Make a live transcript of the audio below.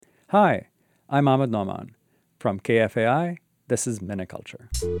Hi, I'm Ahmed Noman. From KFAI, this is Miniculture.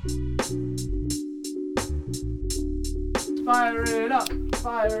 Fire it up,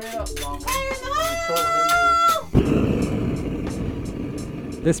 fire it up.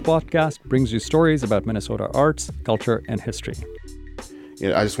 This podcast brings you stories about Minnesota arts, culture, and history.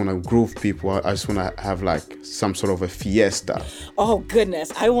 Yeah, I just want to groove people. I just want to have like some sort of a fiesta. Oh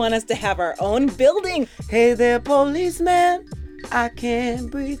goodness, I want us to have our own building. Hey there, policeman, I can't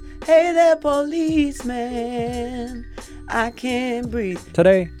breathe. Hey there, policeman, I can't breathe.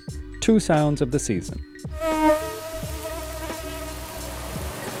 Today, two sounds of the season.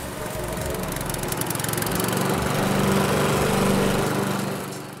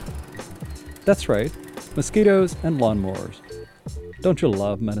 That's right, mosquitoes and lawnmowers. Don't you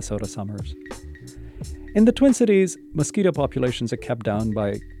love Minnesota summers? In the Twin Cities, mosquito populations are kept down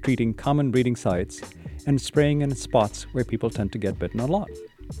by treating common breeding sites and spraying in spots where people tend to get bitten a lot.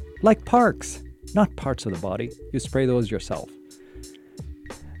 Like parks, not parts of the body. You spray those yourself.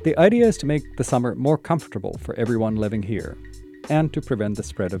 The idea is to make the summer more comfortable for everyone living here and to prevent the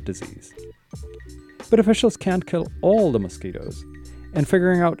spread of disease. But officials can't kill all the mosquitoes, and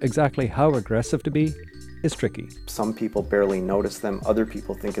figuring out exactly how aggressive to be is tricky. Some people barely notice them. Other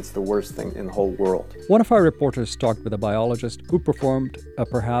people think it's the worst thing in the whole world. One of our reporters talked with a biologist who performed a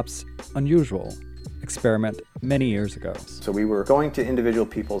perhaps unusual experiment many years ago. So we were going to individual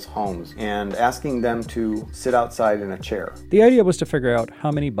people's homes and asking them to sit outside in a chair. The idea was to figure out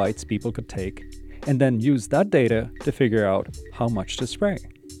how many bites people could take and then use that data to figure out how much to spray.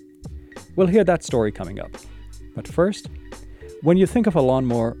 We'll hear that story coming up. But first, when you think of a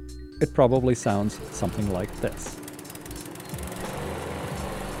lawnmower, it probably sounds something like this.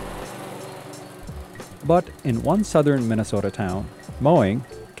 But in one southern Minnesota town, mowing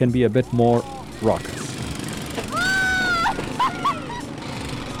can be a bit more raucous.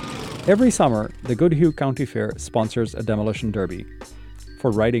 Every summer, the Goodhue County Fair sponsors a demolition derby for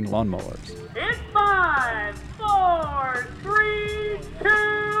riding lawnmowers. It's 5, 4, 3, 2,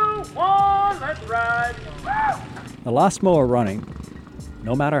 1, let's ride. The last mower running,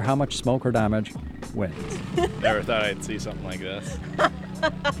 no matter how much smoke or damage, wins. Never thought I'd see something like this.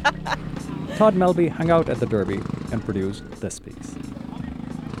 Todd Melby hung out at the derby and produced this piece.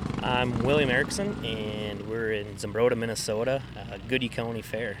 I'm William Erickson, and we're in Zumbrota, Minnesota, Goodhue County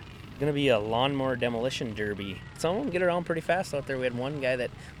Fair. Going to be a lawnmower demolition derby. Some of them get around pretty fast out there. We had one guy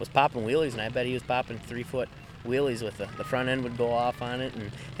that was popping wheelies, and I bet he was popping 3-foot wheelies with the front end would go off on it,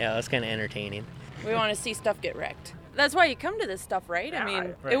 and yeah, that's kind of entertaining. We want to see stuff get wrecked. That's why you come to this stuff, right? Yeah, I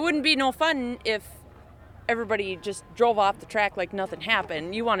mean, right. It wouldn't be no fun if everybody just drove off the track like nothing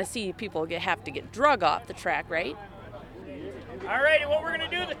happened. You want to see people have to get drug off the track, right? All righty, what we're going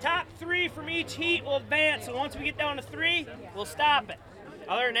to do, the top 3 from each heat will advance. So once we get down to 3, we'll stop it.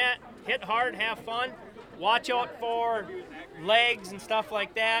 Other than that, hit hard, have fun. Watch out for legs and stuff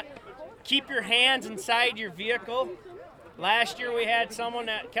like that. Keep your hands inside your vehicle. Last year we had someone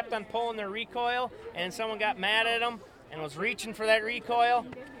that kept on pulling their recoil, and someone got mad at them and was reaching for that recoil.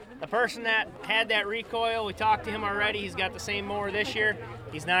 The person that had that recoil, we talked to him already. He's got the same mower this year.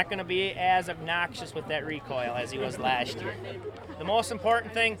 He's not going to be as obnoxious with that recoil as he was last year. The most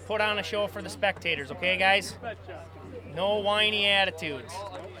important thing, put on a show for the spectators, okay, guys? No whiny attitudes.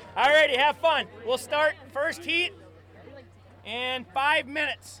 All righty, have fun. We'll start first heat in 5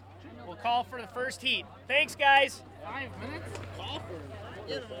 minutes. We'll call for the first heat. Thanks, guys. 5 minutes? Call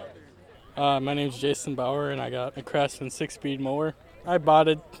for My name's Jason Bauer, and I got a Craftsman 6-speed mower. I bought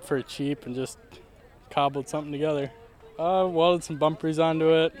it for cheap and just cobbled something together. Welded some bumpers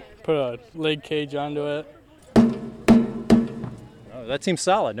onto it, put a leg cage onto it. Oh, that seems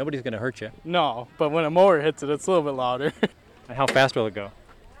solid. Nobody's going to hurt you. No, but when a mower hits it, it's a little bit louder. How fast will it go?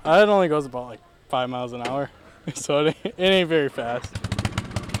 It only goes about like 5 miles an hour, so it ain't very fast.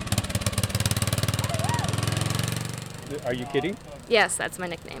 Are you kidding? Yes, that's my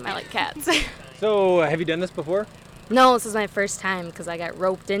nickname. I like cats. So, have you done this before? No, this is my first time because I got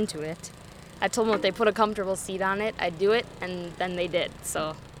roped into it. I told them if they put a comfortable seat on it, I'd do it, and then they did.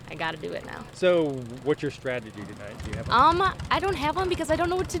 So I got to do it now. So, what's your strategy tonight? Do you have one? I don't have one because I don't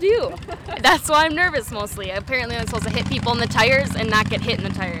know what to do. That's why I'm nervous mostly. Apparently, I'm supposed to hit people in the tires and not get hit in the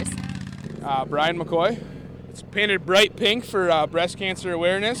tires. Brian McCoy. It's painted bright pink for breast cancer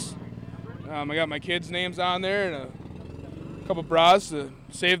awareness. I got my kids' names on there and a couple bras to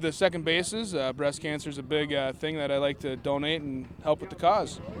save the second bases. Breast cancer is a big thing that I like to donate and help with the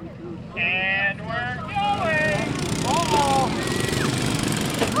cause. And we're going! Uh-oh!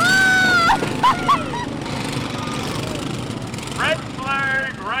 Red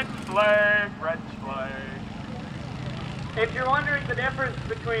flag, red flag, red flag. If you're wondering the difference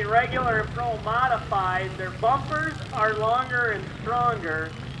between regular and Pro Modified, their bumpers are longer and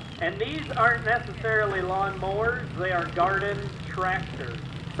stronger, and these aren't necessarily lawnmowers, they are garden tractors.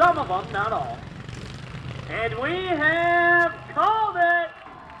 Some of them, not all. And we have called it!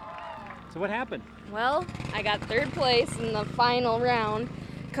 So what happened? Well, I got third place in the final round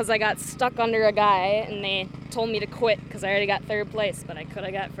because I got stuck under a guy and they told me to quit because I already got third place, but I could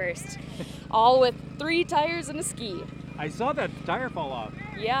have got first. All with 3 tires and a ski. I saw that tire fall off.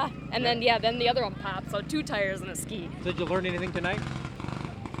 Yeah, and then the other one popped, so 2 tires and a ski. Did you learn anything tonight?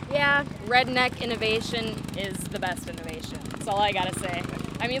 Yeah, redneck innovation is the best innovation. That's all I gotta say.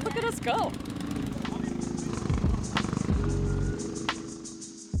 I mean, look at us go.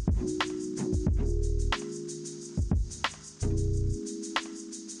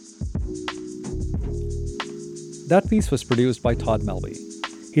 That piece was produced by Todd Melby.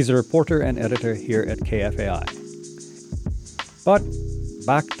 He's a reporter and editor here at KFAI. But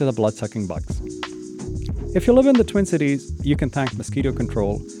back to the blood-sucking bugs. If you live in the Twin Cities, you can thank mosquito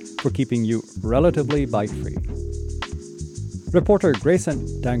control for keeping you relatively bite-free. Reporter Grayson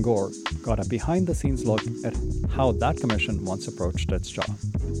Dangor got a behind-the-scenes look at how that commission once approached its job.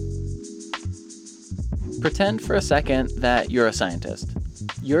 Pretend for a second that you're a scientist.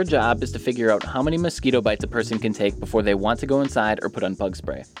 Your job is to figure out how many mosquito bites a person can take before they want to go inside or put on bug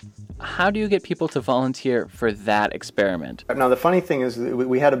spray. How do you get people to volunteer for that experiment? Now, the funny thing is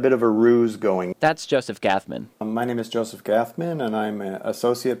we had a bit of a ruse going. That's Joseph Gathman. My name is Joseph Gathman, and I'm an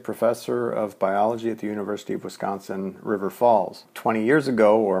associate professor of biology at the University of Wisconsin, River Falls. 20 years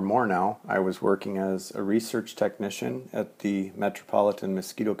ago, or more now, I was working as a research technician at the Metropolitan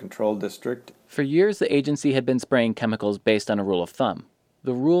Mosquito Control District. For years, the agency had been spraying chemicals based on a rule of thumb.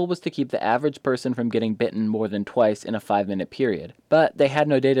 The rule was to keep the average person from getting bitten more than twice in a 5-minute period. But they had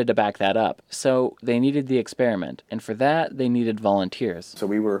no data to back that up, so they needed the experiment, and for that, they needed volunteers. So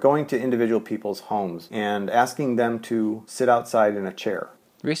we were going to individual people's homes and asking them to sit outside in a chair.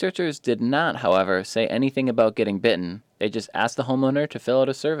 Researchers did not, however, say anything about getting bitten. They just asked the homeowner to fill out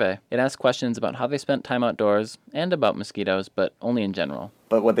a survey. It asked questions about how they spent time outdoors and about mosquitoes, but only in general.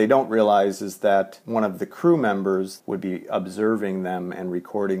 But what they don't realize is that one of the crew members would be observing them and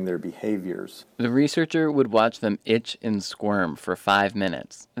recording their behaviors. The researcher would watch them itch and squirm for 5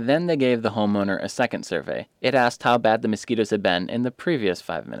 minutes. Then they gave the homeowner a second survey. It asked how bad the mosquitoes had been in the previous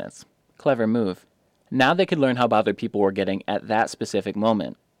 5 minutes. Clever move. Now they could learn how bothered people were getting at that specific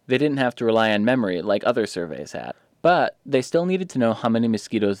moment. They didn't have to rely on memory like other surveys had. But they still needed to know how many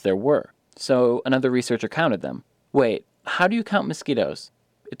mosquitoes there were. So another researcher counted them. Wait, how do you count mosquitoes?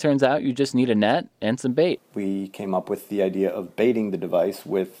 It turns out you just need a net and some bait. We came up with the idea of baiting the device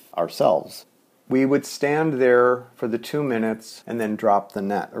with ourselves. We would stand there for the 2 minutes and then drop the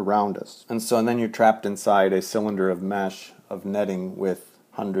net around us. And then you're trapped inside a cylinder of mesh of netting with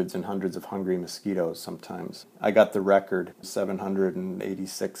hundreds and hundreds of hungry mosquitoes sometimes. I got the record.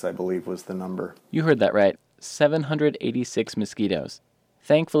 786, I believe, was the number. You heard that right. 786 mosquitoes.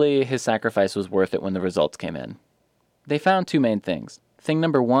 Thankfully, his sacrifice was worth it when the results came in. They found 2 main things. Thing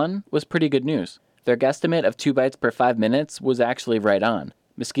number 1 was pretty good news. Their guesstimate of 2 bites per 5 minutes was actually right on.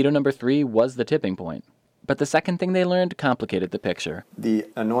 Mosquito number 3 was the tipping point. But the second thing they learned complicated the picture. The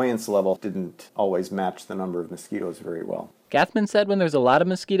annoyance level didn't always match the number of mosquitoes very well. Gathman said when there's a lot of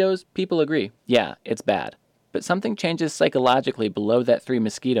mosquitoes, people agree. Yeah, it's bad. But something changes psychologically below that 3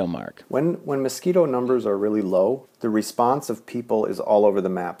 mosquito mark. When mosquito numbers are really low, the response of people is all over the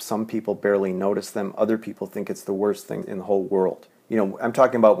map. Some people barely notice them. Other people think it's the worst thing in the whole world. I'm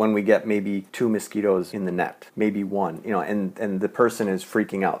talking about when we get maybe 2 mosquitoes in the net, maybe 1, and the person is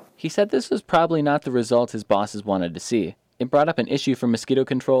freaking out. He said this was probably not the result his bosses wanted to see. It brought up an issue for mosquito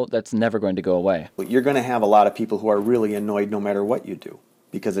control that's never going to go away. You're going to have a lot of people who are really annoyed no matter what you do,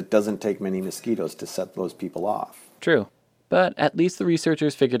 because it doesn't take many mosquitoes to set those people off. True. But at least the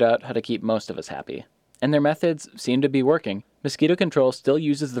researchers figured out how to keep most of us happy. And their methods seem to be working. Mosquito control still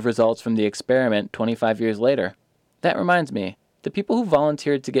uses the results from the experiment 25 years later. That reminds me. The people who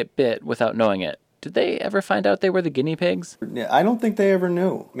volunteered to get bit without knowing it, did they ever find out they were the guinea pigs? I don't think they ever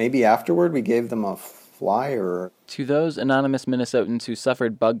knew. Maybe afterward we gave them a flyer. To those anonymous Minnesotans who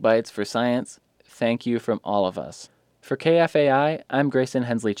suffered bug bites for science, thank you from all of us. For KFAI, I'm Grayson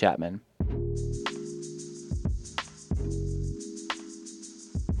Hensley Chapman.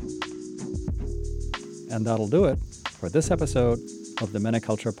 And that'll do it for this episode of the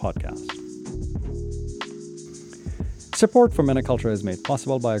Miniculture Podcast. Support for Miniculture is made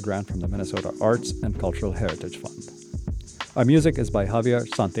possible by a grant from the Minnesota Arts and Cultural Heritage Fund. Our music is by Javier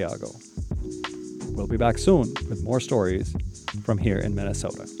Santiago. We'll be back soon with more stories from here in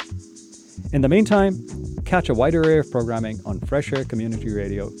Minnesota. In the meantime, catch a wide array of programming on Fresh Air Community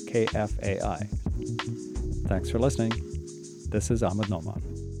Radio, KFAI. Thanks for listening. This is Ahmed Noman.